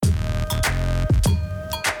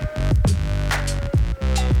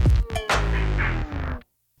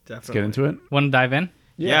Let's get into it. Want to dive in?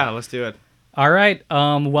 Yeah, let's do it. All right.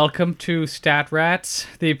 Welcome to Stat Rats,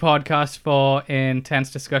 the podcast for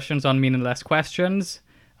intense discussions on meaningless questions.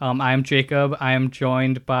 I am Jacob. I am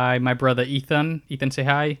joined by my brother Ethan. Ethan, say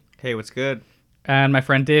hi. Hey, what's good? And my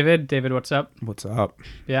friend David. David, what's up? What's up?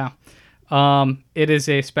 Yeah. It is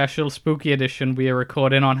a special spooky edition. We are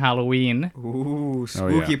recording on Halloween. Ooh,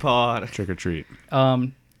 spooky pod. Trick or treat.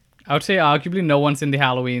 I would say arguably no one's in the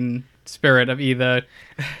Halloween spirit of either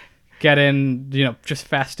getting, just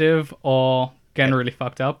festive or getting really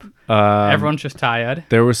fucked up. Everyone's just tired.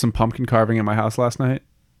 There was some pumpkin carving at my house last night.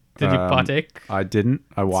 Did you partake? I didn't.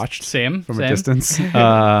 I watched Same. from a distance. We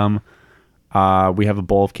have a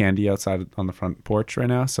bowl of candy outside on the front porch right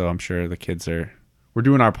now, so I'm sure the kids we're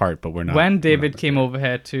doing our part, but we're not. When David came over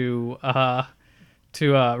here to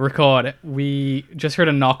record, we just heard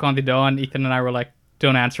a knock on the door, and Ethan and I were like,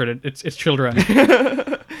 "Don't answer it. It's children."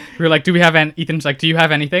 We were like, "Do we have any?" Ethan's like, "Do you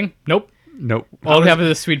have anything?" Nope. All we have is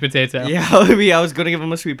a sweet potato. Yeah, I was gonna give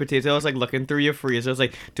him a sweet potato. I was like looking through your freezer. I was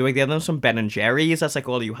like, do I give them some Ben and Jerry's? That's like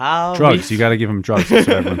all you have. Drugs. You got to give them drugs so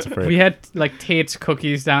everyone's afraid. We had like Tate's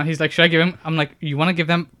cookies down. He's like, "Should I give him?" I'm like, "You want to give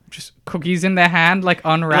them just cookies in their hand, like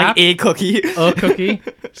unwrapped, like a cookie, a cookie?"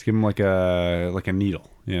 Just give them like a needle,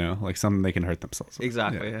 like something they can hurt themselves with.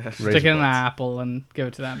 Exactly. Yeah. Stick it in an apple and give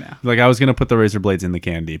it to them. Yeah. Like I was gonna put the razor blades in the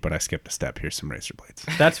candy, but I skipped a step. Here's some razor blades.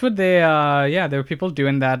 That's what they. There were people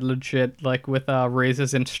doing that legit, like with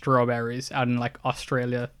razors and strawberries out in like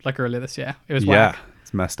Australia, like earlier this year. It was whack.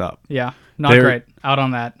 It's messed up. Yeah, not great. Out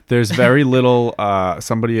on that. There's very little.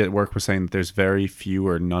 Somebody at work was saying that there's very few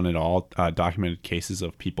or none at all documented cases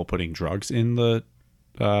of people putting drugs in the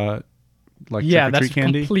that's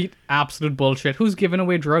candy. Complete absolute bullshit. Who's giving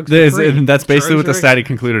away drugs? That's basically what the Drugs study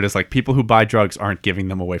concluded. Is like people who buy drugs aren't giving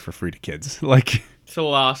them away for free to kids. Like It's the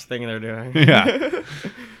last thing they're doing. yeah,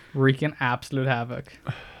 wreaking absolute havoc.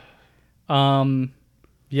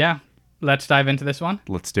 Yeah. Let's dive into this one.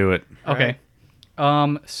 let's do it. Okay.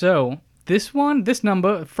 So this first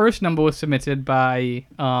number was submitted by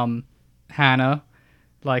Hannah,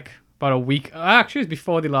 like about a week. Actually, it was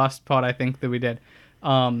before the last pod I think that we did.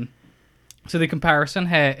 So the comparison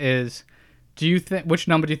here is, which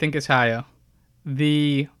number do you think is higher?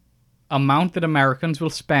 The amount that Americans will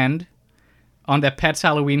spend on their pets'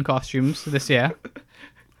 Halloween costumes this year.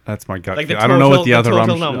 That's my gut. Like the I don't know what the total other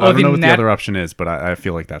option. number. I don't Or the know what the net- other option is, but I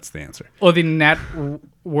feel like that's the answer. Or the net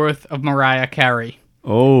worth of Mariah Carey.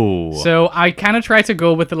 Oh, So I kind of try to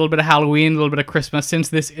go with a little bit of Halloween, a little bit of Christmas, since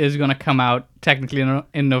this is going to come out technically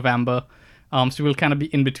in November. So we'll kind of be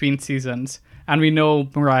in between seasons. And we know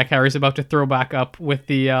Mariah Carey's about to throw back up with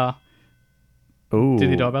the...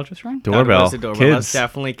 Did the doorbell just ring? That doorbell. was the doorbell. Kids. That's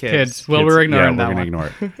definitely kids. Kids. Well, we're ignoring yeah, that we're one.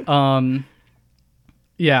 gonna ignore it.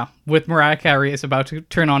 Yeah, with Mariah Carey is about to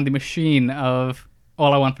turn on the machine of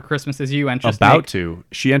All I Want for Christmas Is You and just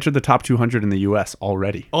She entered the top 200 in the U.S.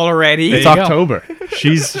 already. Already? It's you go. October.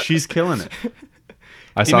 She's killing it.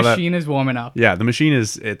 I The saw that. machine is warming up. Yeah, the machine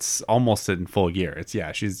it's almost in full gear.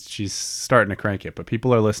 She's starting to crank it, but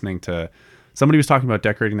people are listening to. Somebody was talking about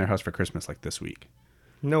decorating their house for Christmas like this week.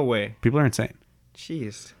 No way. People are insane.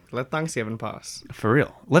 Jeez. Let Thanksgiving pass. For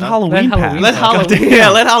real. Let Halloween let pass. Halloween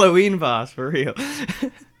Let Halloween pass, for real.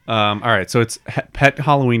 All right, so it's pet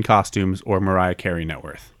Halloween costumes or Mariah Carey net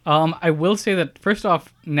worth. I will say that, first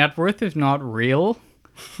off, net worth is not real.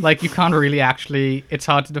 Like, you can't really actually... It's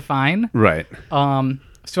hard to define. Right.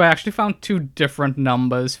 So I actually found two different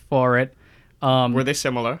numbers for it. Were they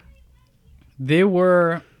similar? They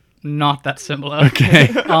were not that similar. Okay.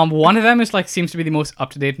 One of them seems to be the most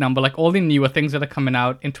up-to-date number. Like, all the newer things that are coming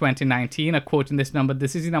out in 2019 are quoting this number.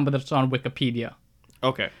 This is the number that's on Wikipedia.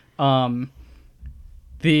 Okay.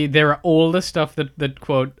 There are older stuff that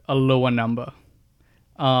quote a lower number.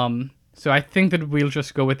 So I think that we'll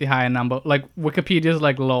just go with the higher number. Like, Wikipedia's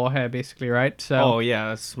like law here, basically, right? So Oh, yeah,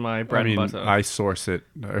 that's my bread and butter. I source it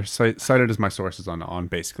or cite it as my sources on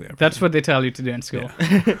basically everything. that's what they tell you to do in school.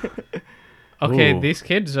 Okay, Ooh. these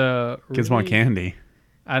kids are Kids want candy.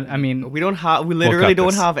 I mean, We literally cut don't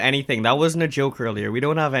this. have anything. That wasn't a joke earlier. We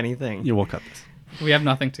don't have anything. Yeah, we'll cut this. we have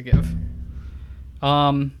nothing to give.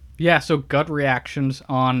 Yeah, so gut reactions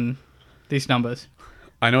on these numbers.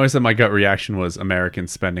 I know I said my gut reaction was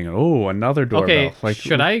Americans spending another doorbell. Okay,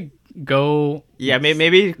 should I go? Yeah,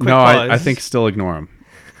 maybe quick No, pause. I think still ignore them.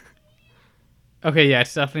 Okay, yeah,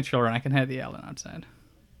 it's definitely children. I can hear the yelling outside.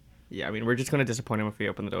 Yeah, I mean, we're just going to disappoint him if we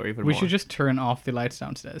open the door even We more. should just turn off the lights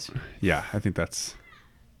downstairs. Yeah, I think that's...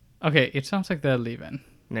 Okay, it sounds like they're leaving.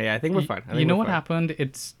 No, yeah, I think we're fine. You know what happened?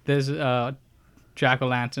 There's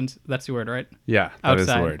jack-o'-lanterns. That's the word, right? Yeah, that is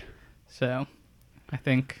the Outside. word. So I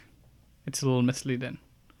think it's a little misleading.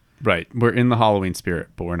 Right. We're in the Halloween spirit,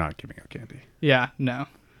 but we're not giving out candy. Yeah, no.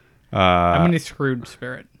 I'm in the screwed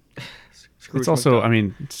spirit. Scrooge It's also, McDuck. I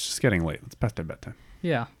mean, it's just getting late. It's past their bedtime.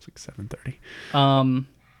 Yeah. It's like 7:30.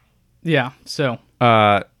 Yeah, so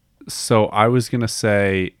So I was going to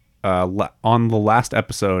say, on the last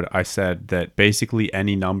episode, I said that basically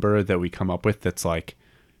any number that we come up with that's like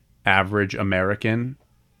average American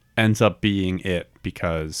ends up being it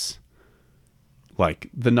because like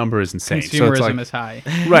the number is insane. So consumerism it's like, is high.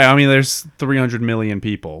 right. I mean, there's 300 million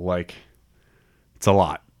people. Like, it's a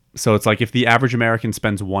lot. So it's like if the average American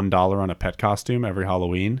spends $1 on a pet costume every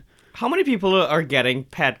Halloween, How many people are getting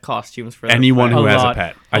pet costumes for their anyone pet? who A has lot. a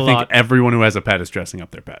pet, A I think lot. everyone who has a pet is dressing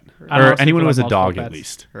up their pet, And or also anyone who people has a have dog multiple at pets.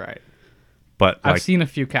 least. Right. But I've like seen a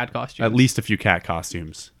few cat costumes. at least a few cat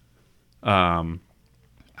costumes.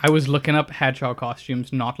 I was looking up hedgehog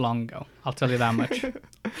costumes not long ago. I'll tell you that much.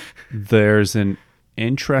 There's an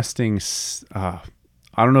interesting. I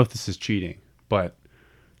don't know if this is cheating, but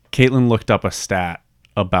Caitlin looked up a stat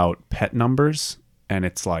about pet numbers, and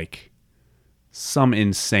it's like some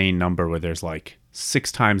insane number where there's like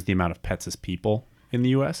 6 times the amount of pets as people in the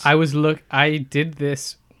U.S. I did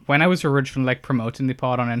this when I was originally like promoting the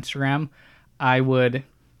pod on Instagram. I would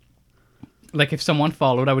like if someone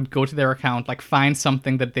followed, I would go to their account, like find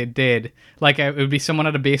something that they did. Like it would be someone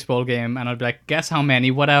at a baseball game, and I'd be like, guess how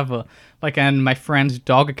many, whatever. Like, and my friend's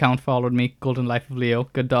dog account followed me, Golden Life of Leo,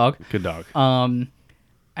 good dog. Good dog.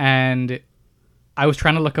 And I was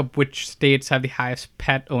trying to look up which states have the highest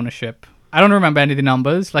pet ownership. I don't remember any of the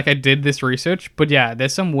numbers. Like I did this research, but yeah,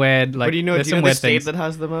 there's some weird like. But do you know there's some the weird state things. that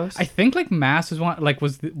has the most? I think like Mass is one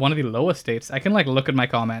of the lowest states. I can like look at my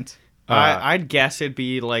comment. I'd guess it'd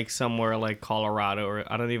be like somewhere like Colorado, or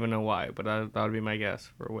I don't even know why, but that would be my guess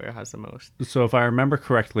for where it has the most. So if I remember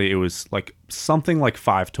correctly, it was like something like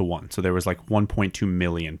 5 to 1. So there was like 1.2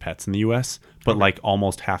 million pets in the U.S., but like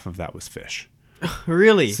almost half of that was fish.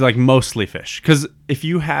 Really? It's like mostly fish. Because if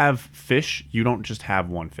you have fish, you don't just have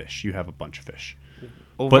one fish. You have a bunch of fish.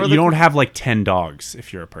 But you don't have like 10 dogs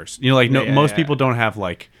if you're a person. You know, like most people don't have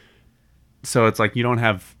like. So it's like you don't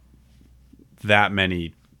have that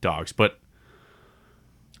many dogs. But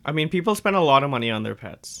I mean, people spend a lot of money on their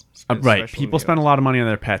pets. right, especially in people the spend a US. lot of money on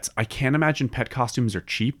their pets. I can't imagine pet costumes are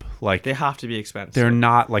cheap. Like They have to be expensive. they're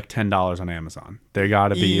not like $10 on Amazon. They got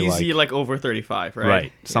to be easy, like over 35, right?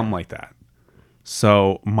 right, something like that.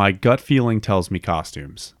 So my gut feeling tells me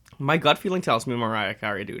costumes. My gut feeling tells me Mariah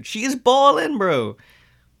Carey, dude. She's balling, bro.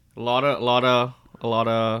 A lot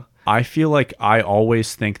of. I feel like I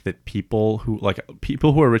always think that people who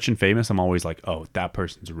are rich and famous, I'm always like, oh, that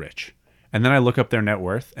person's rich. And then I look up their net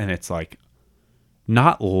worth and it's like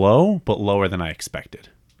not low, but lower than I expected.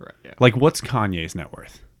 Right, yeah. Like what's Kanye's net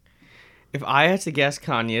worth? If I had to guess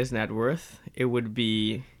Kanye's net worth, it would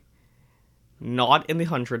be not in the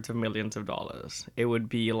hundreds of millions of dollars. It would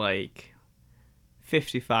be like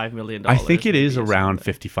 $55 million. I think it is maybe, or around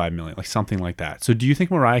something. 55 million, like something like that. So do you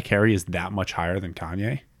think Mariah Carey is that much higher than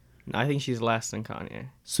Kanye? I think she's less than Kanye.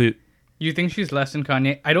 So You think she's less than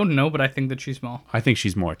Kanye? I don't know, but I think that she's more. I think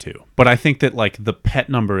she's more too. But I think that like the pet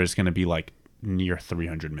number is going to be like near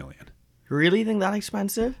 300 million. Really think that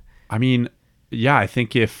expensive? I mean, yeah, I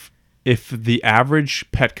think if the average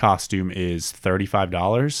pet costume is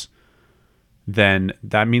 $35, then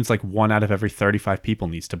that means like 1 out of every 35 people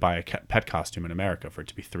needs to buy a pet costume in America for it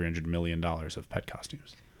to be $300 million of pet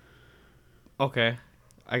costumes. Okay,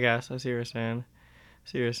 I guess I see what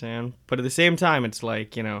you're saying. But at the same time, it's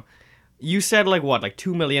like, you said like what, like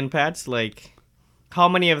 2 million pets? Like, how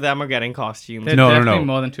many of them are getting costumes? They're No. definitely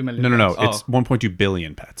more than 2 million. No. pets. It's 1.2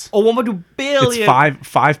 billion pets. Oh, 1.2 billion. It's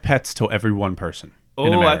five pets to every one person. in Oh, I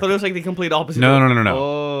America. thought it was like the complete opposite.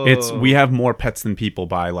 No. Oh. We have more pets than people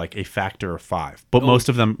by like a factor of 5. But most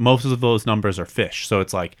of those numbers are fish. So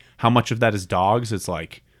it's like how much of that is dogs? It's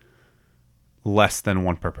like less than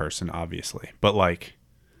 1 per person, obviously. But like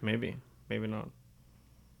Maybe not.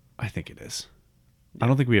 I think it is. I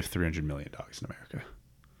don't think we have 300 million dogs in America.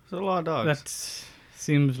 It's a lot of dogs. That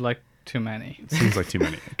seems like too many. Seems like too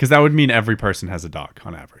many. Because that would mean every person has a dog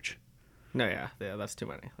on average. No, yeah, that's too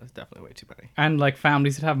many. That's definitely way too many. And like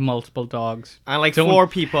families that have multiple dogs. And like don't 4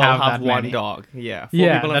 people have that one many. dog. Yeah, 4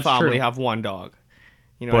 Yeah, people in a that's family true. have one dog.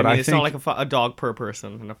 But I it's not think- like a dog per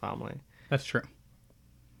person in a family. That's true.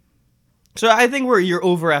 So I think you're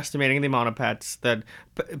overestimating the amount of pets that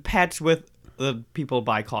pets with the people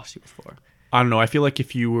buy costumes for. I don't know. I feel like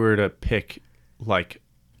if you were to pick like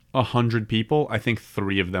 100 people, I think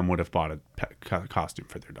 3 of them would have bought a pet costume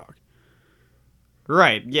for their dog.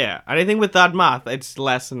 Right, yeah. And I think with that math, it's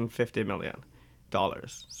less than $50 million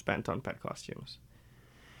spent on pet costumes.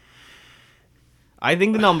 I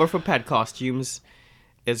think the number for pet costumes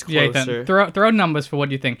is Yeah, closer. Ethan, throw out numbers for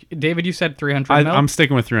what you think. David, you said 300 mil. I'm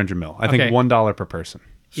sticking with 300 mil. I think Okay. $1 per person.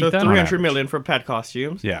 So Ethan? 300 On million for pet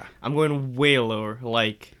costumes. Yeah. I'm going way lower.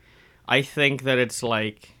 Like, I think that it's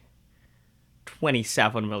like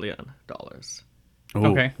 $27 million. Ooh,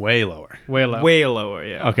 Okay. way lower. Way low. Way lower,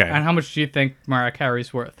 yeah. Okay. And how much do you think Mariah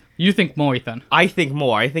Carey's worth? You think more, Ethan? I think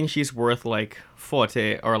more. I think she's worth like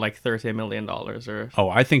 40 or like $30 million or. Oh,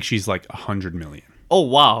 I think she's like 100 million. Oh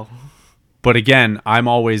wow. But again, I'm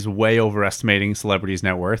always way overestimating celebrities'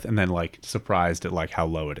 net worth and then like surprised at like how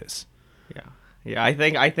low it is. Yeah. Yeah,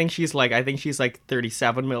 I think she's like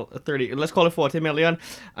 30, let's call it 40 million,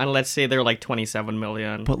 and let's say they're like 27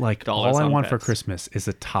 million. But like dollars all I on want for pets. Christmas is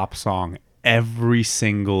a top song every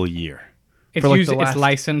single year. It's For, like, usually the last- it's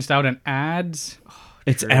licensed out in ads.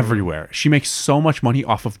 It's everywhere. She makes so much money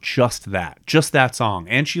off of just that song,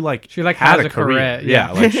 and she She, had has a a career, Yeah,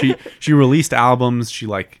 yeah. like she released albums. She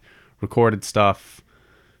like recorded stuff.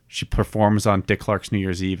 She performs on Dick Clark's New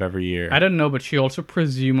Year's Eve every year. I don't know, but she also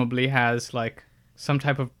presumably has like some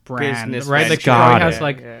type of brand, Business right? Like she venture. probably Got has it.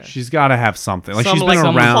 like Yeah. She's got to have something. Like Some, she's like, been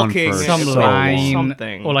some around fucking- for some so line long.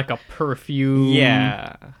 Something. or like a perfume.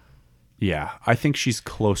 Yeah. Yeah, I think she's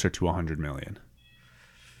closer to 100 million.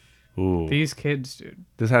 Ooh, These kids, dude.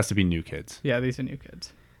 this has to be new kids. Yeah, these are new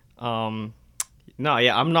kids. No,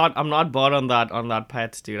 yeah, I'm not bought on that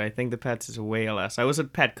pets, dude. I think the pets is way less. I was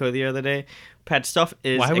at Petco the other day. Pet stuff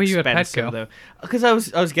is Why were you at expensive Petco? though. Because I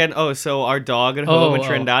was getting so our dog at home in Oh.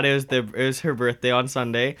 Trinidad it was her birthday on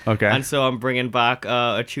Sunday. Okay. And so I'm bringing back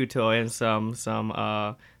a chew toy and some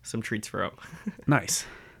treats for him. Nice.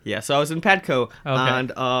 Yeah, so I was in Petco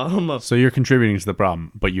and So you're contributing to the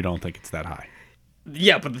problem, but you don't think it's that high.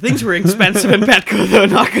 yeah, but the things were expensive in Petco though,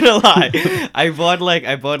 not gonna lie. I bought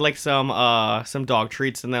like some dog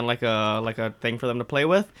treats and then like a thing for them to play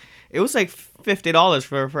with. It was like $50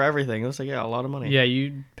 for everything. It was like a lot of money. Yeah,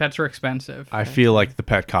 pets are expensive. I feel like the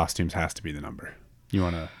pet costumes has to be the number. You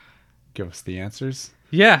want to give us the answers?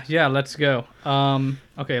 Yeah, let's go.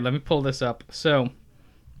 Okay, let me pull this up. So,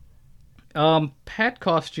 pet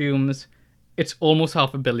costumes, it's almost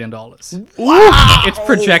 $500 million. Wow! It's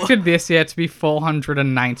projected this year to be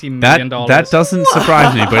 $490 million. That doesn't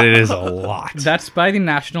surprise me, but it is a lot. That's by the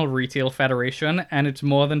National Retail Federation, and it's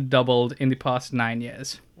more than doubled in the past 9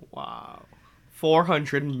 years. Wow.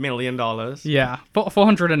 $400 million. Yeah,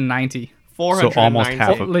 490. 490. So almost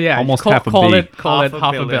half a Yeah, almost call, half a call B. it call it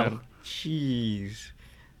half a billion. bill. Jeez.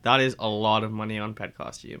 That is a lot of money on pet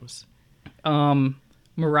costumes.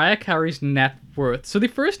 Mariah Carey's net worth. So the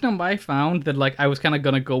first number I found that like I was kind of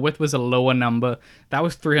gonna go with was a lower number. That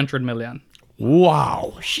was 300 million.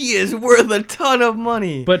 Wow. She is worth a ton of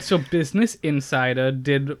money. But so Business Insider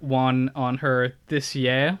did one on her this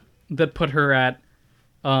year that put her at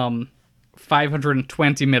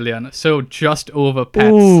 520 million. So just over pets.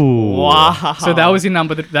 Ooh. Wow. So that was the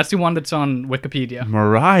number that's the one that's on Wikipedia.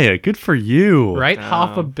 Mariah, good for you. Right?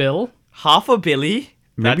 Half a bill. half a billy.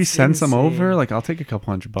 Maybe That's send some insane. over. Like I'll take a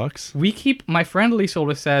couple $100. We keep my friend Elise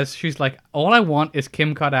always says she's like, all I want is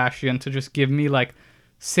Kim Kardashian to just give me like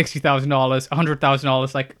 $60,000,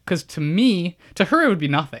 $100,000, like because to her it would be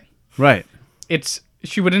nothing. Right.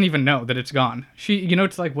 She wouldn't even know that it's gone.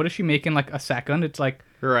 It's like what is she making like a second? It's like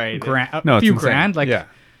Right. a No, it's few insane. grand, like yeah.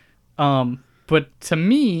 But to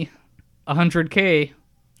me, 100K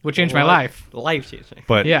would change my What? life. Life changing.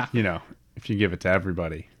 But Yeah. if you give it to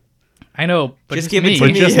everybody, I know, but Just it's give me. it to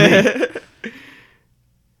But me. just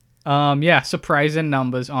Yeah, surprising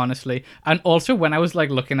numbers, honestly. And also, when I was like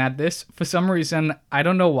looking at this, for some reason, I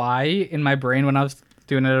don't know why, in my brain when I was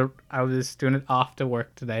doing it after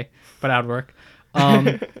work today, but at work.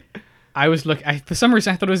 For some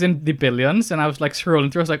reason I thought it was in the billions, and I was like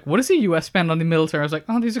scrolling through. I was like, "What does the U.S. spend on the military?" I was like,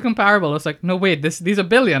 "Oh, these are comparable." I was like, "No, wait, these are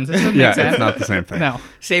billions. This doesn't yeah, make sense." it's not the same thing. No,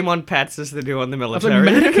 Same on pets as they do on the I was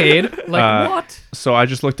military. like Medicaid. Like what? So I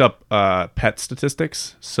just looked up pet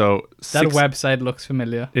statistics. So That website looks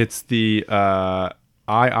familiar. it's the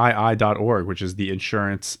III.org, which is the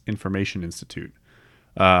Insurance Information Institute,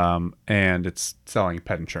 and it's selling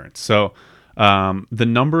pet insurance. So the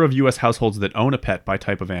number of U.S. households that own a pet by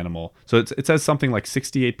type of animal. So it says something like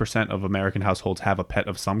 68% of American households have a pet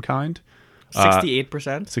of some kind. 68%.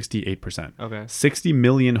 68%. Okay. 60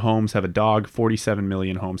 million homes have a dog. 47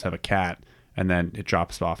 million homes have a cat. And then it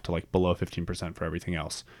drops off to like below 15% for everything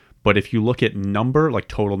else. But if you look at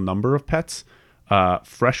total number of pets,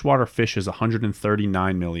 freshwater fish is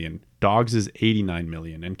 139 million, dogs is 89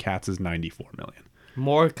 million, and cats is 94 million.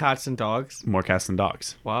 More cats and dogs. More cats than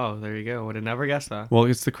dogs. Wow, there you go. Would have never guessed that. Well,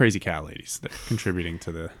 it's the crazy cat ladies that are contributing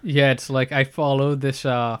to the... Yeah, it's like I follow this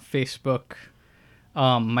Facebook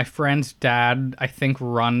my friend's dad, I think,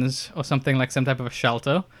 runs or something like some type of a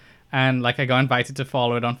shelter. And like I got invited to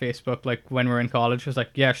follow it on Facebook like when we were in college. I was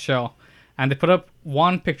like, yeah, sure. And they put up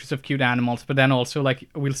pictures of cute animals, but then also like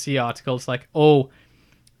we'll see articles like, oh,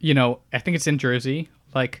 I think it's in Jersey,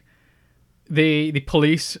 like the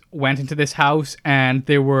police went into this house and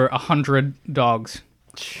there were 100 dogs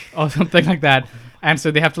or something like that. And so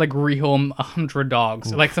they have to like rehome 100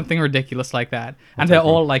 dogs, like something ridiculous like that. And they're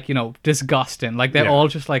all like, disgusting. Like they're all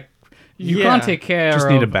just like, you Yeah. can't take care Just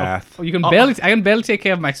of... need a bath. You can barely... I can barely take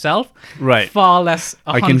care of myself. Right. Far less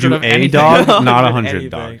I 100 can do of a anything. dog, not 100 Anything.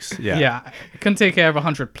 dogs. Yeah. Yeah. Couldn't take care of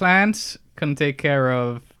 100 plants. Couldn't take care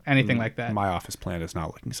of anything like that. My office plant is not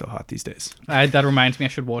looking so hot these days. That reminds me I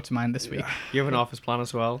should water mine this week. You have an office plan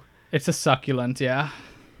as well. It's a succulent, yeah.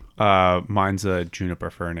 Mine's a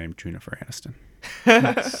juniper fir named Juniper Aniston.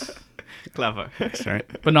 Nice. Clever. That's right.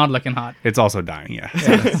 But not looking hot. It's also dying, yeah.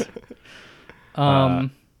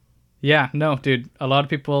 Yeah, no, dude. A lot of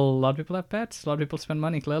people have pets. A lot of people spend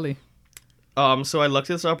money, clearly. So I looked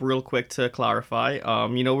this up real quick to clarify.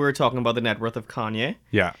 We were talking about the net worth of Kanye.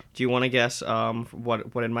 Yeah. Do you want to guess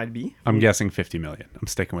what it might be? I'm guessing 50 million. I'm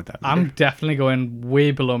sticking with that. I'm definitely going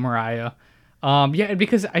way below Mariah. Yeah,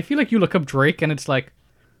 because I feel like you look up Drake and it's like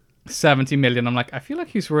 70 million. I'm like, I feel like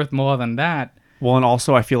he's worth more than that. Well, and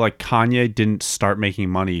also I feel like Kanye didn't start making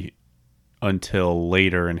money until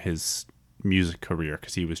later in his music career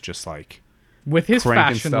because he was just like With his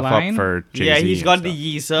cranking fashion stuff line. up for Jay-Z. Yeah, he's got and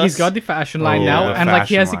the stuff. Yeezus. He's got the fashion line Oh, now, the and like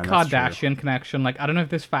he fashion has the line, that's true. Kardashian connection. Like I don't know if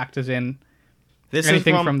this factors in. this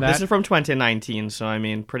anything is from that? This is from 2019, so I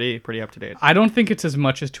mean, pretty up to date. I don't think it's as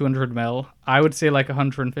much as 200 mil. I would say like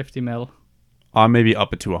 150 mil. Maybe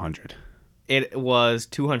up it to 100. It was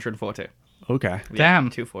 240. Okay. Damn.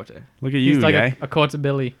 240. Look at you, He's like guy. a quarter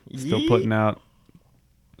billy. Still putting out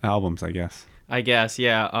albums, I guess. I guess,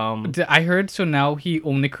 yeah. I heard so now he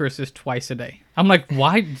only curses twice a day. I'm like,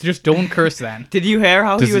 why? Just don't curse then. Did you hear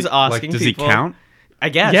how he was asking does people? he count? I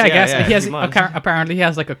guess. Yeah, I guess he has. pretty much. Apparently, he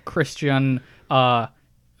has like a Christian.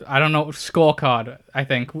 I don't know, scorecard. I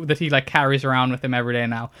think that he like carries around with him every day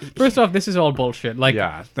now. First off, this is all bullshit. Like,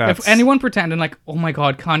 Yeah, if that's- anyone pretending like, oh my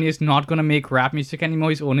god, Kanye's not gonna make rap music anymore,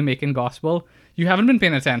 he's only making gospel. You haven't been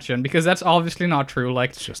paying attention because that's obviously not true.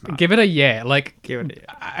 Like, just not. give it a yeah. Like, Give it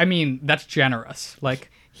I mean, that's generous. Like,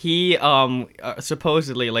 He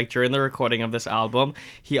supposedly, like during the recording of this album,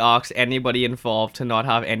 he asked anybody involved to not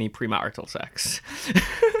have any premarital sex.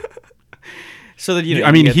 So that you know, I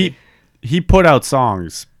you mean, get the- he put out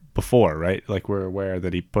songs before, right? Like we're aware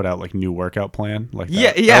that he put out like new workout plan. Like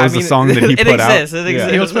that. Yeah, That was I mean, the song that he it put out. exists, it Yeah.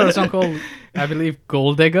 exists. he also put a song called, I believe,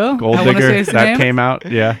 Gold Digger. Gold I wanna say Digger is the that name. came out.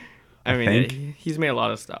 Yeah. I mean, think. he's made a lot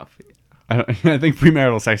of stuff. I think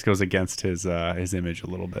premarital sex goes against his image a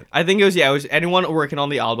little bit. I think it was anyone working on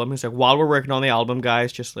the album who's like, while we're working on the album,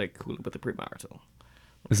 guys, just like cool it with the premarital.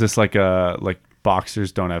 Is this like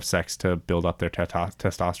boxers don't have sex to build up their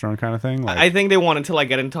testosterone kind of thing? Like, I think they wanted to like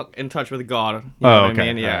get in touch with God. You Oh, know what okay.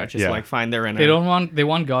 I mean? Yeah, Alright, just yeah. like find their inner. They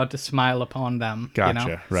want God to smile upon them. gotcha. You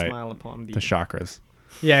know? Right. Smile upon The chakras.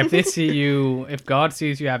 Yeah, if they see you, if God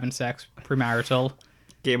sees you having sex premarital,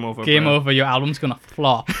 Game over. game bro. over. Your album's gonna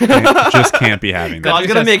flop. Just can't be having that. God's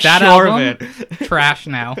Because gonna make that sure of album, it. Trash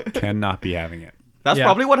now. Cannot be having it. That's Yeah.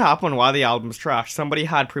 probably what happened. Why the album's trash. Somebody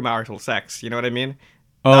had premarital sex. You know what I mean?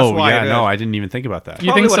 Oh why yeah, it no, is. I didn't even think about that. You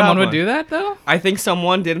Probably think what someone would happened. do that though? I think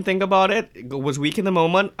someone didn't think about it, was weak in the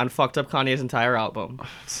moment, and fucked up Kanye's entire album.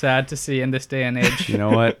 Sad to see in this day and age. You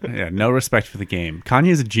know what? Yeah, no respect for the game.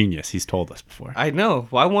 Kanye's a genius. He's told us before. I know.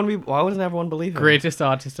 Why wouldn't everyone believe him? Greatest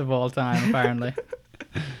artist of all time, apparently.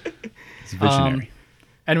 He's visionary.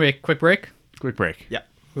 Anyway, quick break. Quick break. Yeah.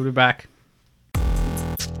 We'll be back.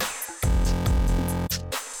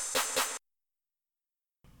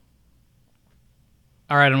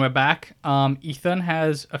 All right, and we're back. Ethan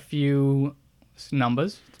has a few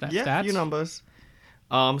numbers. Yeah, stats. a few numbers.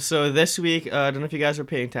 So this week, I don't know if you guys are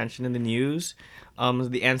paying attention in the news.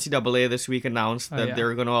 The NCAA this week announced that yeah.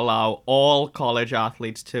 they're going to allow all college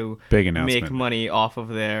athletes to Big announcement. make money off of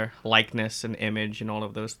their likeness and image and all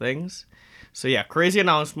of those things. So yeah, crazy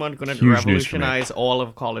announcement, going to Huge news for me. revolutionize all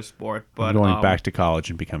of college sport. But I'm going back to college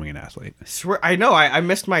and becoming an athlete. I know, I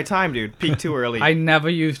missed my time, dude. Peaked too early. I never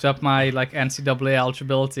used up my like NCAA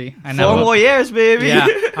eligibility. I 4 never. more years, baby. Yeah,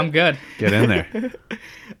 I'm good. Get in there.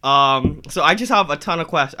 So I just have a ton of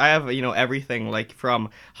questions. I have, everything like from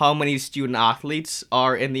how many student athletes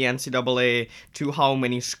are in the NCAA to how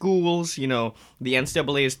many schools. The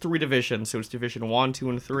NCAA is 3 divisions, so it's Division 1, 2,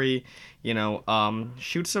 and 3.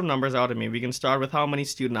 Shoot some numbers out at me. We can start with how many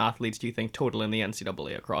student athletes do you think total in the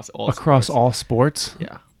NCAA across all Across sports? all sports?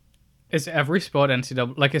 Yeah. Is every sport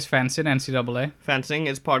NCAA, like is fencing NCAA? Fencing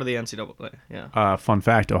is part of the NCAA. Yeah. Fun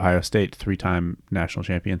fact: Ohio State 3-time national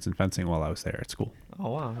champions in fencing while I was there at school.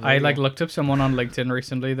 Oh wow. I like looked up someone on LinkedIn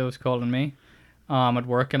recently that was calling me at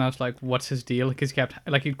work, and I was like, what's his deal? Because he kept,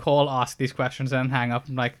 like, he'd call, ask these questions, and hang up.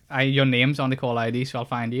 I'm like, your name's on the call ID, so I'll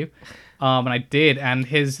find you. And I did, and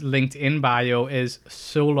his LinkedIn bio is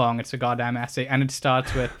so long, it's a goddamn essay, and it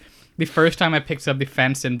starts with, the first time I picked up the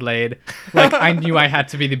fencing blade, like, I knew I had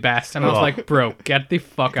to be the best, and I was like, bro, get the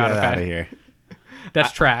fuck out Get of out bed. of here.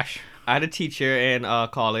 That's trash. I had a teacher in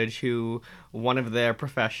college who one of their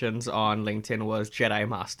professions on LinkedIn was Jedi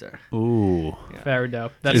Master. Ooh. Very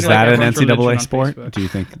dope. That's Is like that an everyone's religion NCAA on sport? Facebook. Do you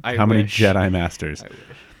think? I How many wish. Jedi Masters? I wish.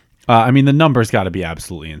 I mean, the numbers got to be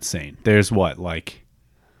absolutely insane. There's what, like,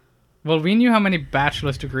 Well, we knew how many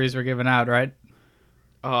bachelor's degrees were given out, right?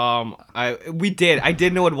 I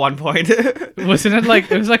did know at one point. Wasn't it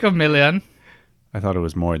like, it was like 1 million? I thought it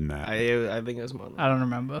was more than that. I think it was more. I don't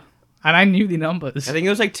remember. And I knew the numbers. I think it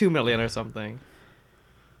was like 2 million or something.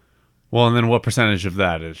 Well, and then what percentage of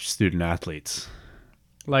that is student athletes?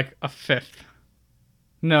 Like a fifth.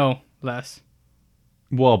 No, less.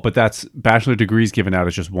 Well, but that's bachelor degrees given out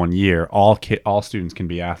as just 1 year. All students can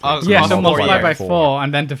be athletes. Oh, Yeah, Across so all multiply four by years. 4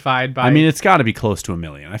 and then divide by... I mean, it's got to be close to 1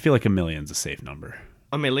 million. I feel like 1 million's a safe number.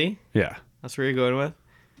 A milli? Yeah. That's where you're going with?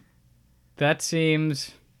 that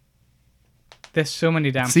seems... There's so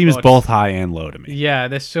many damn Seems sports. both high and low to me. Yeah,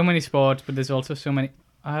 there's so many sports, but there's also so many...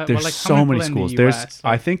 There's well, like, how so many people in schools. the There's, US?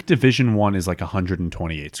 I think Division 1 is like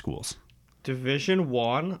 128 schools. Division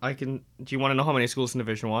 1? Do you want to know how many schools in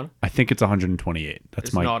Division 1? I think it's 128. That's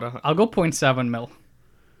It's my. not I'll go 0.7 mil.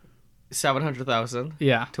 700,000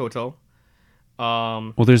 Yeah. total.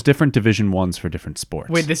 Well, there's different Division 1s for different sports.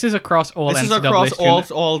 Wait, this is across all This is NCAA across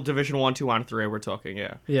students? all Division 1, 2, and 3 we're talking,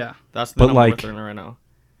 yeah. Yeah. That's the But, number like, we're throwing right now.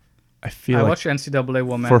 I feel I like watch NCAA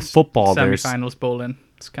women's for football, there's semifinals bowling.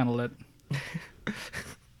 It's kind of lit.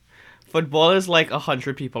 Football is like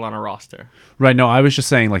 100 people on a roster. right. No, I was just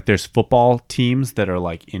saying like there's football teams that are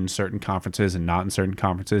like in certain conferences and not in certain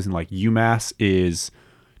conferences, and like UMass is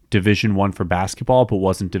Division 1 for basketball, but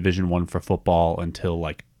wasn't Division 1 for football until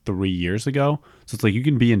like 3 years ago. So it's like you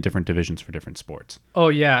can be in different divisions for different sports. Oh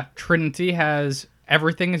yeah, Trinity has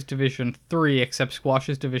everything is Division 3 except squash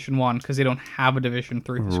is Division 1 because they don't have a Division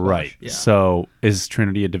 3 for squash. Right. Yeah. So is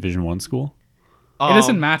Trinity a Division 1 school? It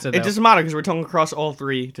doesn't matter, It though. doesn't matter because we're talking across all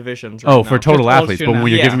 3 divisions. Right Oh, now. for total all athletes. But student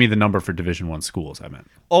when you're athletes. giving Yeah. me the number for Division 1 schools, I meant.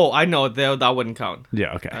 Oh, I know. That wouldn't count.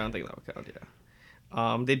 Yeah. Okay. I don't think that would count,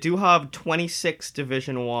 yeah. They do have 26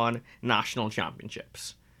 Division 1 national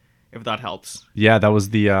championships, if that helps. Yeah, that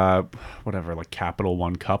was the whatever, like Capital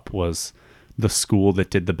One Cup was the school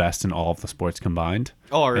that did the best in all of the sports combined.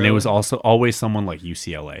 Oh, really? And it was also always someone like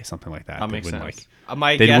UCLA, something like that. That makes would sense. Like,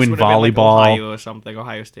 My they'd guess win would have been, like, volleyball. Ohio or something.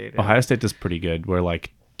 Ohio State. Yeah. Ohio State does pretty good. We're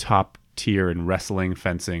like top tier in wrestling,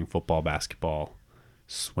 fencing, football, basketball,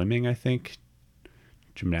 swimming, I think,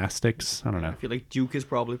 gymnastics. I don't know. I feel like Duke is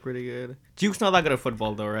probably pretty good. Duke's not that good at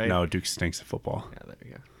football, though, right? No, Duke stinks at football. Yeah, there we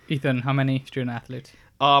go. Ethan, how many student athletes?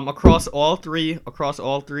 Across all three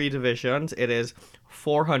divisions, it is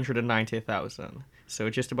 490,000. So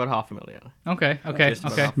just about 500,000. Okay. Just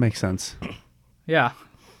about Okay. half. Makes sense. Yeah.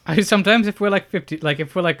 Sometimes if we're like 50, like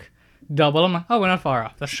if we're like double, I'm like, oh, we're not far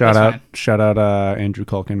off. That's Shout fine. out Andrew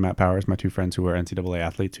Culkin, Matt Powers, my two friends who were NCAA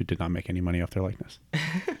athletes who did not make any money off their likeness.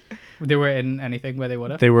 They were in anything where they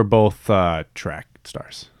would have. They were both track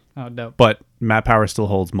stars. Oh, dope. But Matt Powers still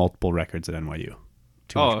holds multiple records at NYU.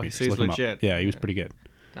 200 Oh, meters. so he's Look him up. legit. Yeah, he was pretty good.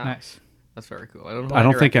 Ah, Nice. That's very cool. I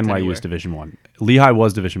don't think NYU anywhere. is Division 1. Lehigh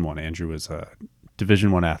was Division 1. Andrew was a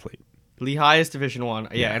Division 1 athlete. Lehigh is Division 1.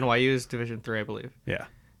 Yeah, Yeah. NYU is Division 3, I believe. Yeah.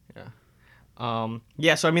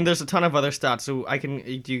 Yeah, so I mean, there's a ton of other stats. So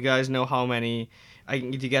do you guys know how many? Do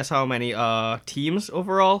you guess how many teams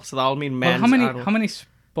overall? So that'll mean Well, men's. how many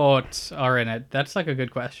sports are in it? That's like a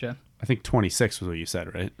good question. I think 26 was what you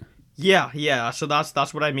said, right? Yeah. So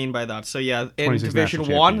that's what I mean by that. So yeah, in 26 Division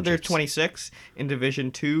national 1 they're championships. 26. In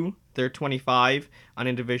Division 2 they're 25, and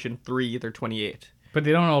in Division 3 they're 28. But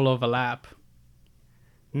they don't all overlap.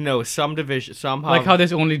 No, some have Like how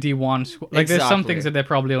there's only D1. Like there's some Exactly. things that they're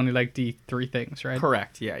probably only like D3 things, right?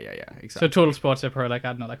 correct. Yeah, So exactly. total sports are probably like,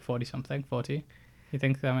 I don't know, like 40 something, 40. You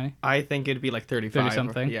think that many? I think it'd be like 35 30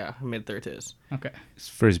 something? Yeah, mid 30s. Okay.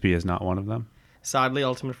 Frisbee is not one of them. Sadly,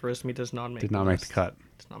 Ultimate Frisbee does not make Did the not make list. the cut.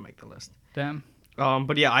 Does not make the list. Damn.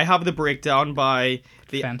 But yeah, I have the breakdown by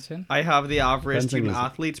the. Fencing. I have the average Fencing student is-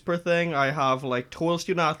 athletes per thing. I have like total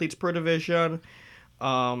student athletes per division.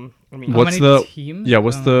 I mean, How What's many the teams? Yeah,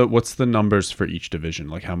 what's Oh. the numbers for each division?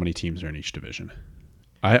 Like how many teams are in each division?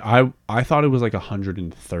 I thought it was like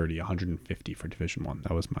 130, 150 for Division 1.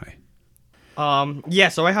 That was my Yeah,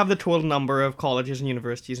 so I have the total number of colleges and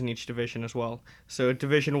universities in each division as well. So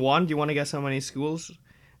Division 1, do you want to guess how many schools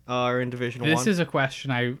are in Division 1? This is a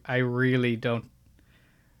question I really don't.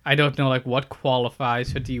 I don't know like what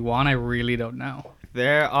qualifies for D1. I really don't know.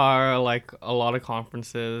 There are like a lot of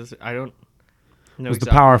conferences. I don't know There's the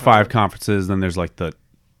exactly Power how 5 to- conferences, then there's like the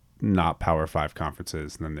not Power 5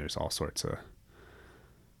 conferences, and then there's all sorts of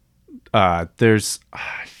I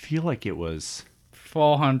feel like it was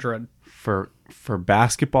 400. for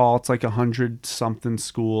basketball it's like 100 something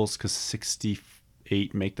schools cuz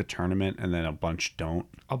 68 make the tournament and then a bunch don't.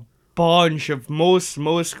 A bunch of most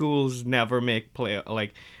schools never make play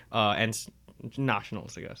like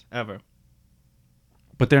nationals, I guess, ever.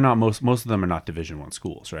 But they're not most of them are not Division 1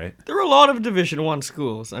 schools, right? There are a lot of Division 1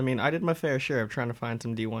 schools. I mean, I did my fair share of trying to find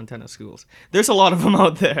some D1 tennis schools. There's a lot of them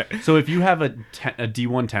out there. So if you have a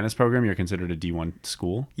D1 tennis program, you're considered a D1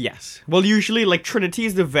 school? Yes. Well, usually, like, Trinity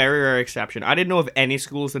is the very rare exception. I didn't know of any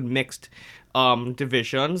schools that mixed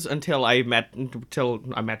divisions until I met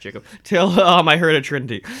Jacob. Till I heard of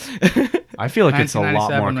Trinity. I feel like it's a lot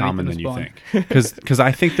 1997 more when common Ethan than was you think. Because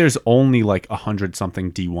I think there's only like 100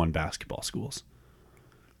 something D1 basketball schools.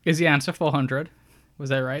 Is the answer 400? Was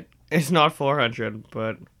that right? It's not 400,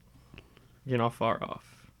 but you're not far off.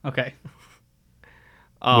 Okay.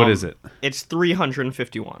 What is it? It's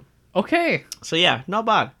 351. Okay. So yeah, not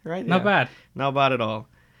bad, right? Not Yeah. bad. Not bad at all.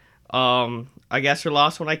 I guess your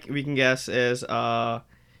last one we can guess is do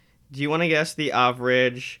you want to guess the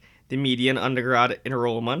median undergrad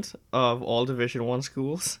enrollment of all Division 1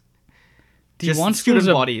 schools? Just D1 student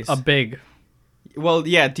schools bodies. are big. Well,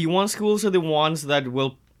 yeah, D1 schools are the ones that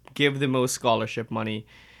will give the most scholarship money.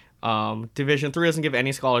 Division 3 doesn't give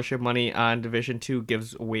any scholarship money, and Division 2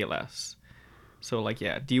 gives way less. So, like,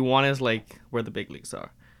 yeah, D1 is, like, where the big leagues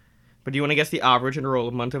are. But do you want to guess the average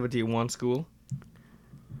enrollment of a D1 school?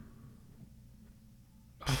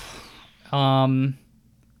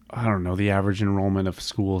 I don't know the average enrollment of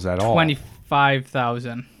schools at all.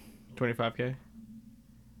 25,000. 25K?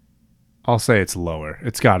 I'll say it's lower.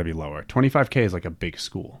 It's got to be lower. 25K is like a big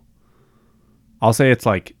school. I'll say it's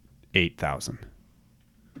like 8,000.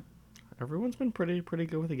 Everyone's been pretty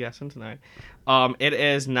good with the guessing tonight. It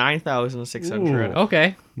is 9,600. Ooh.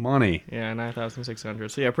 Okay. Money. Yeah,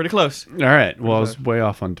 9,600. So yeah, pretty close. All right. Well, I was way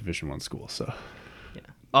off on Division 1 schools, so.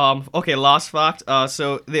 Okay, last fact.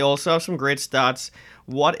 So they also have some great stats.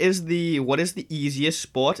 What is the easiest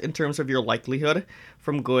sport in terms of your likelihood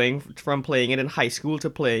from playing it in high school to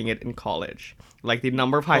playing it in college? Like the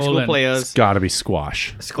number of high school Bowling. players. It's got to be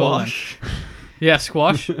squash. Squash. Yeah,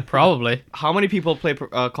 squash? Probably. How many people play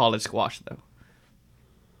college squash though?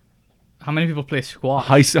 How many people play squash?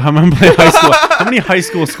 How many high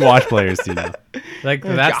school squash players do you know? Like,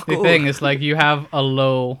 that's the Jocko. thing. It's like you have a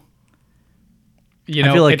low... You I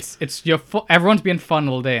know, feel like- it's your everyone's being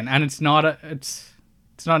funneled in, and it's not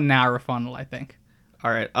a narrow funnel, I think. All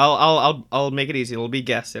right, I'll make it easy. It'll be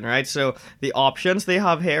guessing, right? So the options they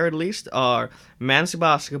have here at least are men's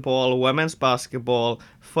basketball, women's basketball,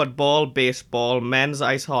 football, baseball, men's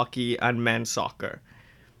ice hockey, and men's soccer.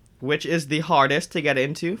 Which is the hardest to get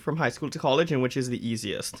into from high school to college, and which is the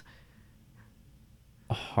easiest?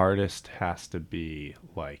 Hardest has to be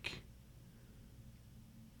like,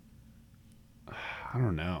 I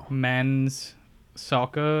don't know. Men's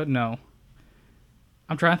soccer, no.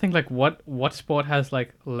 I'm trying to think like what sport has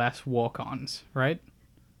like less walk-ons, right?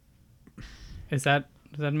 Does that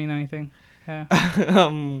mean anything? Yeah.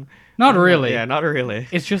 Not really. Yeah, not really.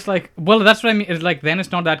 It's just like, well, that's what I mean. It's like then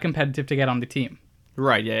it's not that competitive to get on the team.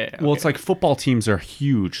 Right, yeah. Well, it's like football teams are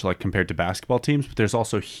huge, like compared to basketball teams, but there's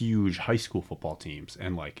also huge high school football teams,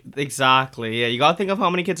 and like Exactly, yeah. You gotta think of how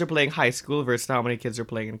many kids are playing high school versus how many kids are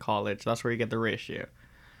playing in college. That's where you get the ratio.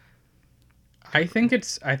 I think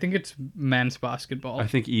it's men's basketball. I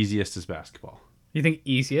think easiest is basketball You think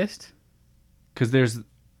easiest? because there's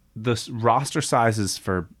the roster sizes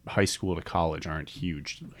for high school to college aren't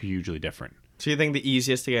hugely different. So you think the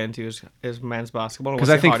easiest to get into is men's basketball? Because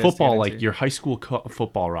I think football, like your high school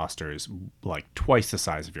football roster is like twice the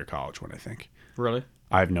size of your college one. I think. Really?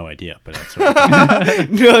 I have no idea, but that's what I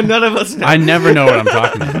think. No, none of us know. I never know what I'm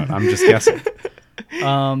talking about. I'm just guessing.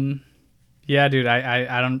 Yeah, dude.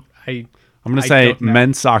 I'm I'm gonna I say don't know.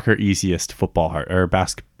 men's soccer easiest, football hard or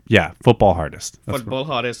Yeah, football hardest. That's Football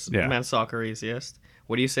hardest, Yeah. men's soccer easiest.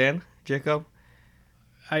 What are you saying, Jacob?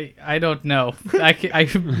 I don't know. I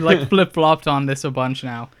like flip flopped on this a bunch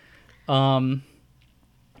now. I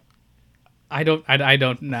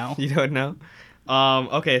don't know. You don't know?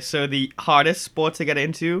 Okay, so the hardest sport to get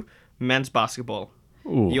into, men's basketball.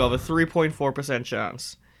 Ooh. You have a 3.4%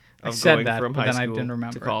 chance of said going that, from but high then I school didn't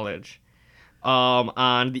remember to it. college.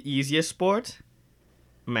 And the easiest sport,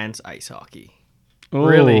 men's ice hockey.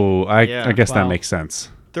 Really? Oh, I Yeah. guess that Wow. makes sense.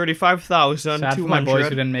 Sad for my boys who 35,200.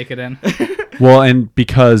 didn't make it in. Well, and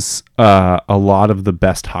because a lot of the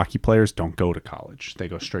best hockey players don't go to college, they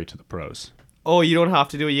go straight to the pros. Oh, you don't have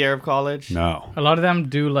to do a year of college? No. A lot of them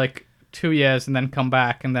do like 2 years and then come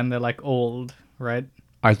back, and then they're like old, right?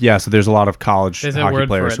 Yeah, so there's a lot of college There's a hockey word for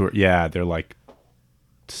players it. who are, they're like I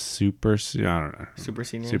don't know. Super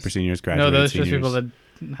seniors. Super seniors, No, graduated those seniors. just people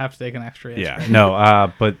that have to take an extra year. Yeah,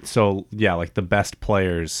 no, but so yeah, like the best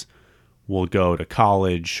players will go to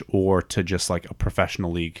college or to just like a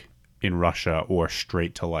professional league in Russia or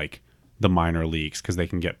straight to like the minor leagues because they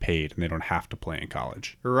can get paid and they don't have to play in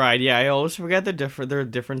college. Right, yeah, I always forget there are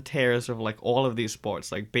different tiers of like all of these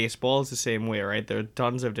sports. Like baseball is the same way, right? There are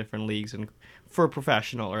tons of different leagues and for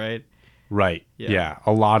professional, right? Right. Yeah. Yeah.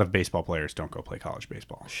 A lot of baseball players don't go play college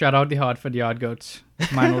baseball. Shout out the Hartford Yard Goats,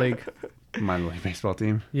 minor league. Minor league baseball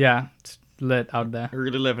team. Yeah, it's lit out there. We're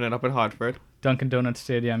really living it up in Hartford, Dunkin' Donuts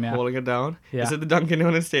Stadium, yeah. holding it down. Yeah. Is it the Dunkin'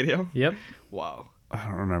 Donuts Stadium? Yep. Wow. I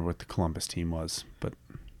don't remember what the Columbus team was, but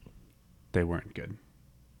they weren't good.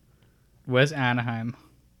 Where's Anaheim?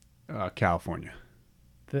 California.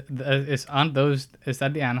 Is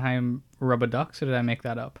that the Anaheim Rubber Ducks, or did I make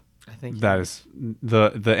that up? I think That is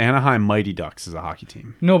the Anaheim Mighty Ducks is a hockey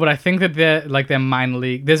team. No, but I think that they're minor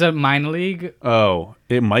league. There's a minor league Oh,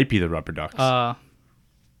 it might be the Rubber Ducks.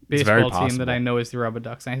 It's very baseball team that possible. I know is the Rubber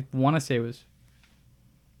Ducks. I want to say it was.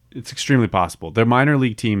 It's extremely possible. Their minor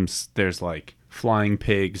league teams, there's like Flying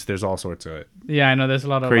Pigs. There's all sorts of Yeah, I know. There's a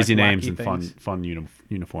lot of crazy like, names wacky and things. fun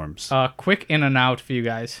uniforms. Quick in and out for you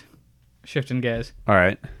guys. Shifting gears. all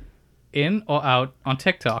right, In or out on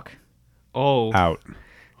TikTok? Oh. out.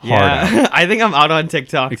 Hard out. Yeah. I think I'm out on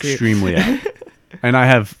TikTok too. Extremely out. And I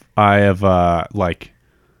have like,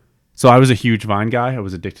 so I was a huge Vine guy. I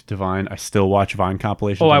was addicted to Vine. I still watch Vine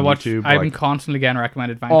compilations I on watch. YouTube. I'm like, constantly getting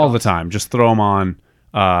recommended Vine all the comps. time. Just throw them on.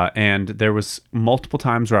 And there was multiple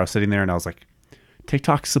times where I was sitting there and I was like,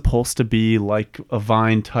 TikTok's supposed to be like a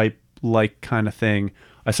Vine type like kind of thing.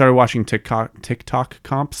 I started watching TikTok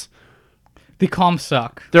comps. The comps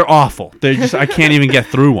suck. They're awful. They're just I can't even get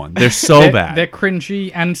through one. They're so bad. They're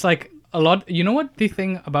cringy, and it's like a lot. You know what the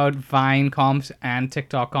thing about Vine comps and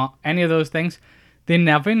TikTok any of those things, they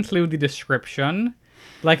never include the description.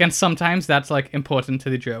 Like, and sometimes that's like important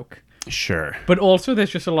to the joke. Sure. But also,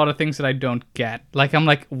 there's just a lot of things that I don't get. Like, I'm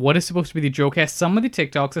like, what is supposed to be the joke here? Some of the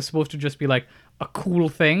TikToks are supposed to just be like a cool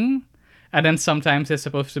thing, and then sometimes they're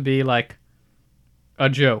supposed to be like a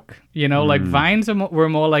joke. You know, like Vines were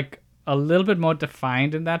more like a little bit more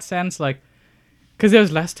defined in that sense, like because there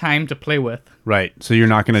was less time to play with. Right. So you're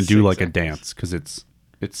not going to do 6 like a seconds. dance because it's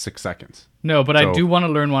 6 seconds. No, but I So- do want to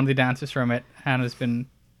learn one of the dances from it. Hannah's been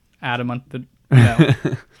adamant that no.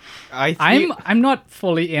 I'm not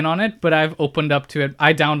fully in on it, but I've opened up to it.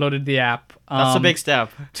 I downloaded the app. That's a big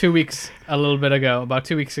step. 2 weeks, about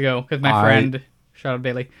 2 weeks ago, because my I- friend, shout out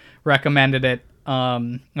Bailey, recommended it.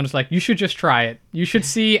 I was like, you should just try it. You should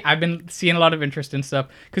see. I've been seeing a lot of interest in stuff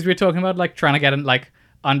because we were talking about like trying to get like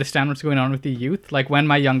understand what's going on with the youth. Like when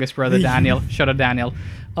my youngest brother Daniel, shout out Daniel,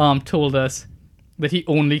 told us that he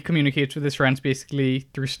only communicates with his friends basically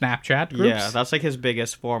through Snapchat groups. Yeah, that's like his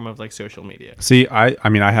biggest form of like social media. See, I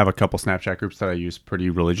mean, I have a couple Snapchat groups that I use pretty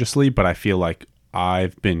religiously, but I feel like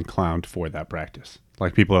I've been clowned for that practice.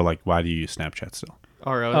 Like people are like, why do you use Snapchat still?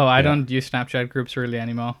 Oh, really? Oh, I don't use Snapchat groups really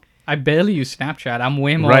anymore. I barely use Snapchat. I'm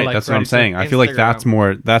way more Right. like That's what I'm ready to- saying. I feel like that's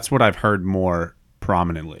Instagram. that's what I've heard more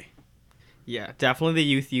prominently. Yeah, definitely the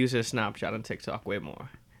youth uses Snapchat and TikTok way more.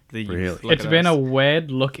 The youth. Really? Look It's at been us. a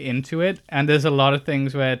weird look into it, and there's a lot of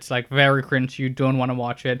things where it's like very cringe. You don't want to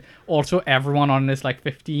watch it. Also, everyone on it is like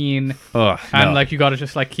 15, Ugh. and no. like you gotta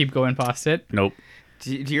just like keep going past it. Nope.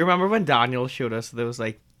 Do you remember when Daniel showed us those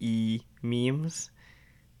like memes?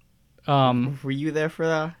 Were you there for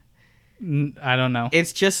that? I don't know.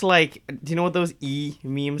 It's just like, do you know what those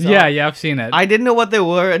memes are? Yeah, I've seen it. I didn't know what they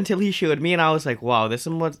were until he showed me, and I was like, wow, this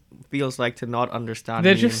is what feels like to not understand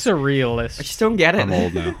They're memes. just I surrealist. just don't get it. I'm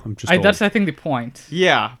old now. I'm just old. That's I think the point.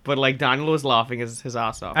 Yeah, but like Daniel was laughing his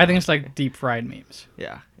ass off. I think it's like deep fried memes.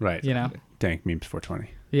 Yeah. Right. You know? Dank memes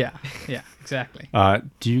 420. Yeah, exactly.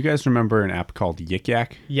 Do you guys remember an app called Yik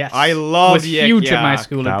Yak? Yes, I love It was Yik huge at my Yak.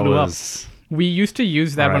 school. It That blew up. was We used to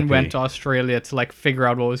use that when we went RIP. to Australia to like figure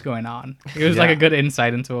out what was going on. It was like Yeah. a good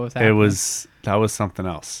insight into what was happening. that was something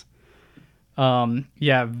else.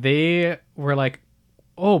 Yeah, they were like,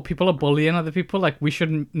 oh, people are bullying other people. Like, we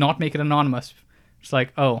should not make it anonymous. It's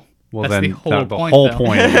like, oh, Well, that's then the whole the point. whole though.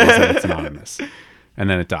 point was that it's anonymous, and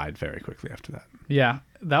then it died very quickly after that. Yeah,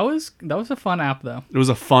 That was a fun app though. It was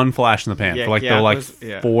a fun flash in the pan Yeah, for like yeah, the it like was-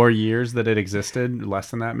 yeah. 4 years that it existed,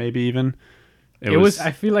 less than that maybe even. It was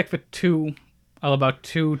I feel like for about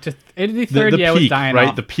 2 to the third year peak, was dying right?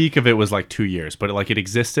 off. The peak of it was like 2 years, but it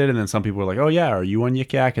existed, and then some people were like, "Oh yeah, are you on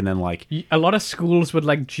Yik Yak?" And then like, A lot of schools would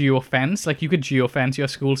like geofence, like you could geofence your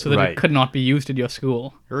school so that Right. it could not be used at your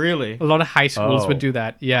school. Really? A lot of high schools Oh. would do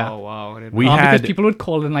that. Yeah. Oh wow. I didn't we know. had because people would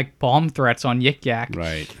call in like bomb threats on Yik Yak.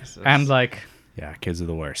 right, And like, yeah, kids are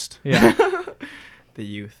the worst. yeah, the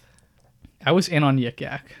youth. I was in on Yik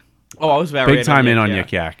Yak. Oh, I was very Big time in on Yik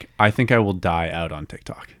Yik Yak. I think I will die out on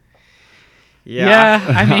TikTok. Yeah.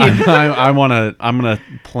 I mean, I'm gonna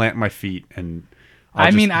plant my feet and. I'll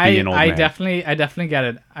I just mean, be an old man. I definitely get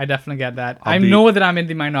it. I definitely get that. I'll I be- know that I'm in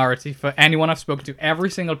the minority. For anyone I've spoken to, every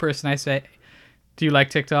single person I say, "Do you like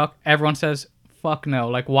TikTok?" Everyone says, "Fuck no!"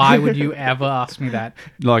 Like, why would you ever ask me that?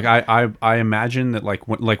 Like I imagine that like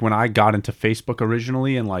when I got into Facebook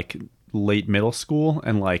originally in like late middle school,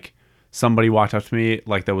 and like somebody walked up to me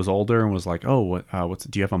like that was older and was like, "Oh, what's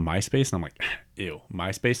do you have a MySpace?" And I'm like, "Ew,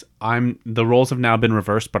 MySpace." The roles have now been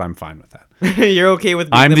reversed, but I'm fine with that. You're okay with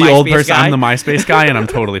being I'm the MySpace old person. guy? I'm the MySpace guy, and I'm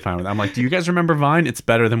totally fine with it. I'm like, "Do you guys remember Vine? It's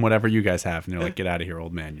better than whatever you guys have." And they're like, "Get out of here,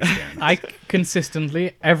 old man. You're scaring us." I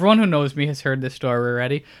consistently, everyone who knows me has heard this story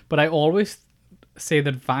already, but I always say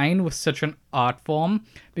that Vine was such an art form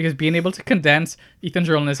because being able to condense Ethan's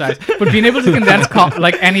rolling his eyes, but being able to condense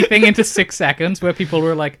like anything into 6 seconds, where people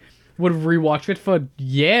were like would rewatch it for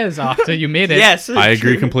years after you made it. Yes. I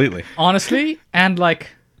agree completely. Honestly, and like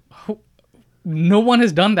no one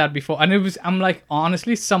has done that before, and I'm like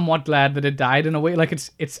honestly somewhat glad that it died in a way. Like I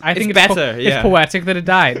think it's better, yeah. it's poetic that it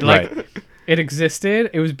died. Like Right. it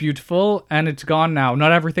existed, it was beautiful, and it's gone now.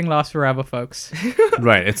 Not everything lasts forever, folks.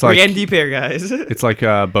 Right. It's We're like getting deep here, guys. It's like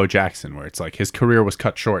Bo Jackson, where it's like his career was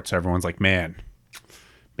cut short, so everyone's like, man,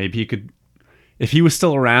 maybe he could. If he was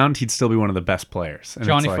still around, he'd still be one of the best players. And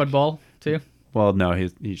Johnny it's like, Football too. Well, no,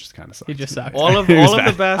 he just kind of sucks. He just sucks. all of He was the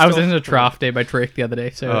bad. best. I was in a draft day by Drake the other day,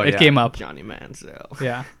 so Oh, it yeah. came up. Johnny Manziel.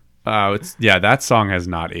 Yeah. That song has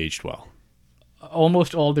not aged well.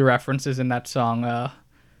 Almost all the references in that song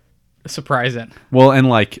surprising. Well, and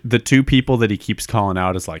like the two people that he keeps calling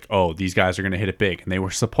out is like, oh, these guys are gonna hit it big, and they were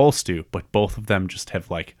supposed to, but both of them just have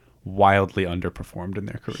like wildly underperformed in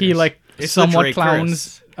their careers. He like It's the somewhat Drake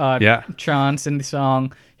clowns Yeah. Chance in the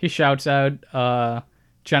song. He shouts out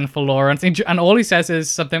Jennifer Lawrence, and all he says is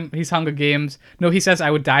something. He's Hunger Games. No, he says,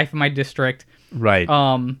 "I would die for my district." right.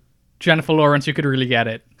 Jennifer Lawrence, you could really get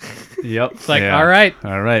it. Yep. It's like, all right.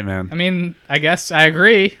 man. I mean, I guess I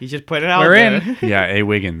agree. He's just putting it out We're there. in. Yeah, A.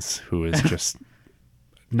 Wiggins, who is just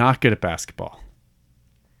not good at basketball.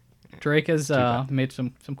 Drake has made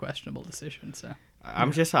some questionable decisions. So.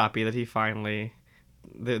 I'm just happy that he finally,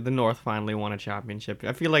 the North finally won a championship.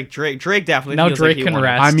 I feel like Drake definitely. Now feels Drake like he can won it.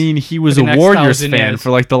 rest. I mean, he was For a the next Warriors 1,000 fan years. for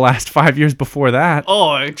like the last 5 years before that.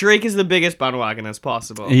 Oh, Drake is the biggest bandwagon as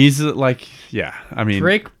possible. He's like, yeah. I mean,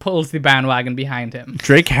 Drake pulls the bandwagon behind him.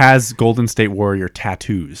 Drake has Golden State Warrior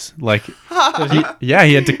tattoos. Like, he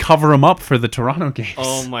had to cover him up for the Toronto games.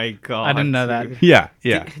 Oh my god! I didn't know that. dude. Yeah.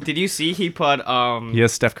 Did you see he put He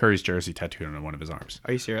has Steph Curry's jersey tattooed on one of his arms.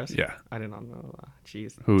 Are you serious? Yeah. I did not know that.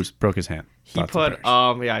 Jeez. Who's broke his hand. He Thoughts and put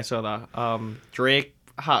prayers. yeah, I saw that. Drake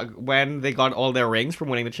when they got all their rings from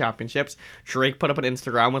winning the championships, Drake put up an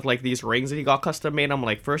Instagram with like these rings that he got custom made. I'm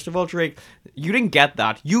like, first of all, Drake, you didn't get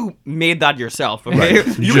that. You made that yourself. Okay,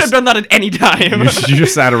 Right. you could have done that at any time. You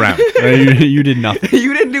just sat around. You did nothing.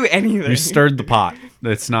 You didn't do anything. You stirred the pot.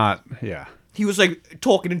 It's not. Yeah. He was like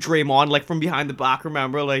talking to Draymond like from behind the back.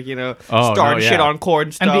 Remember, like Oh, starting no, shit yeah. on court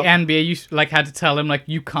and And stuff. the NBA, you like had to tell him like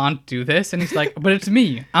you can't do this, and he's like, "But it's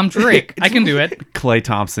me. I'm Drake. I can do it." Clay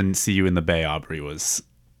Thompson, "See You in the Bay, Aubrey" was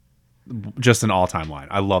just an all-time line.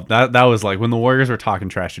 I love that. That was like when the Warriors were talking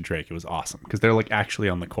trash to Drake. It was awesome because they're like actually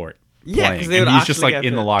on the court Yeah, 'cause playing, they and would he's just actually like get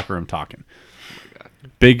in the it. locker room talking.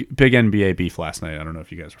 Big NBA beef last night. I don't know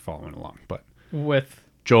if you guys were following along, but With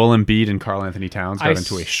Joel Embiid and Karl Anthony Towns got I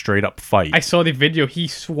into a s- straight up fight, I saw the video. He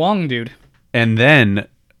swung, dude. and then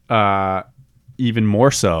even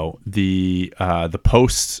more so, the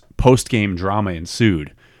post game drama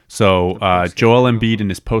ensued. So Joel Embiid in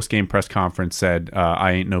his post game press conference said,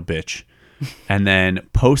 "I ain't no bitch," and then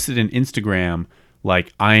posted an Instagram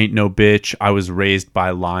like, "I ain't no bitch. I was raised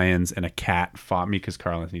by lions, and a cat fought me," because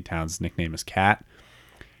Karl Anthony Towns' nickname is Cat.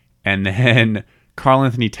 And then Karl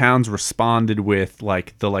Anthony Towns responded with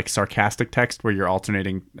like the sarcastic text where you're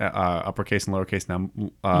alternating uppercase and lowercase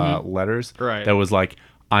letters. Right. That was like,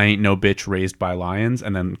 "I ain't no bitch raised by lions,"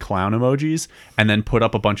 and then clown emojis, and then put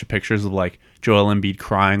up a bunch of pictures of like Joel Embiid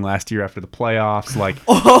crying last year after the playoffs, like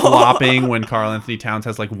flopping when Karl Anthony Towns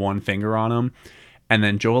has like one finger on him. And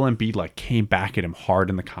then Joel Embiid like came back at him hard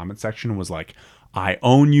in the comment section and was like, I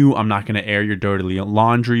own you. I'm not going to air your dirty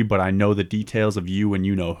laundry, but I know the details of you and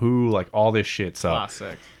you know who, like all this shit. So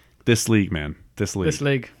Classic. this league, man, this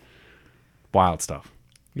league, wild stuff.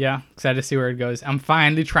 Yeah, excited to see where it goes. I'm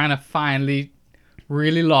finally trying to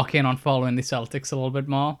really lock in on following the Celtics a little bit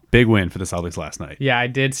more. Big win for the Celtics last night. Yeah, I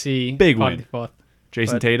did see Big part of win. the fourth.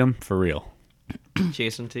 Jason But- Tatum, for real.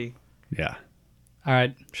 Jason T. Yeah. All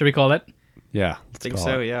right, should we call it? Yeah. I Let's think call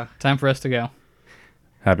so, it. yeah. Time for us to go.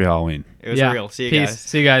 Happy Halloween. It was yeah. real. See you Peace. guys.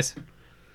 See you guys.